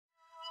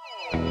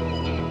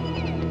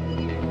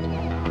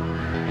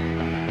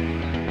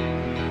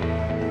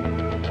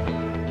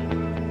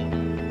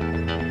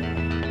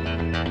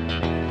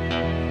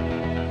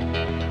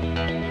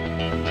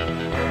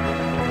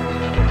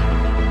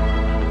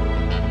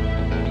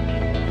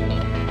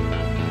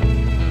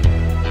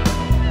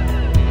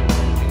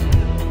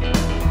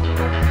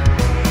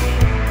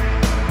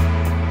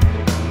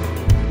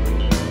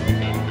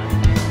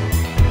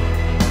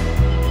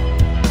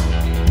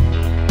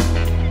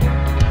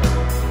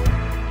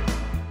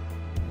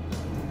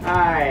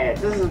Hey,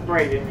 this is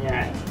Brayden.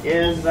 Yeah,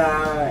 is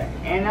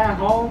Anna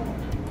home?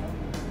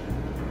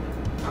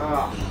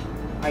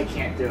 I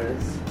can't do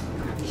this.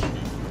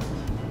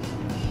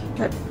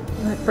 Let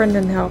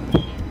Brendan help.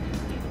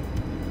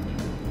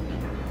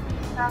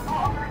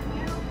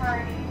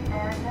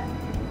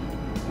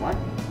 What?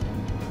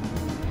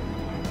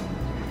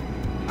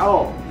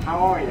 Oh, how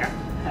are you?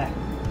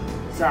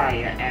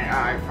 Sorry, and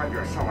I thought you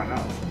were someone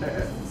else.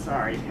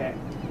 Sorry.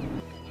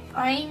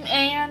 I'm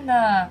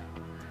Anna.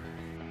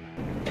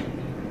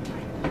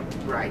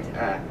 Right.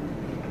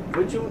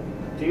 Do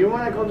you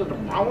want to go to the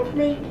prom with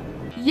me?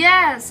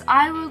 Yes,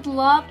 I would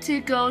love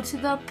to go to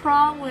the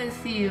prom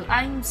with you.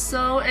 I'm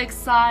so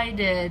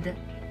excited.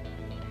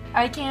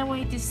 I can't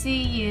wait to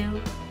see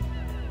you.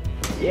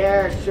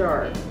 Yeah,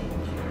 sure.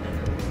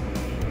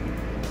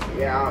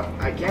 Yeah,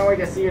 I can't wait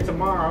to see you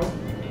tomorrow.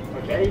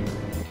 Okay?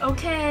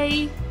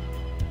 Okay.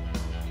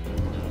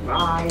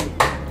 Bye.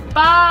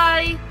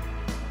 Bye.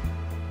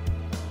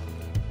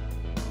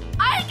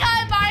 I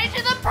got invited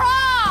to the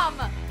prom.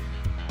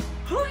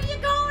 Who are you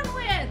going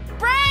with?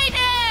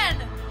 Brayden.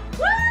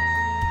 Woo!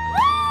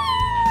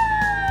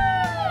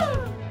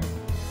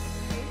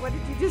 What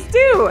did you just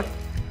do?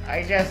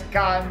 I'm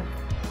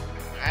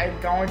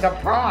going to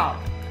prom.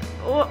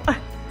 Well,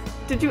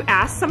 did you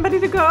ask somebody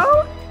to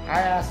go? I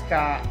asked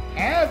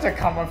Anna to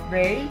come with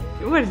me.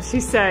 What did she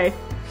say?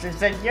 She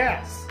said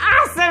yes.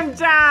 Awesome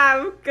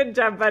job! Good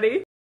job,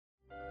 buddy.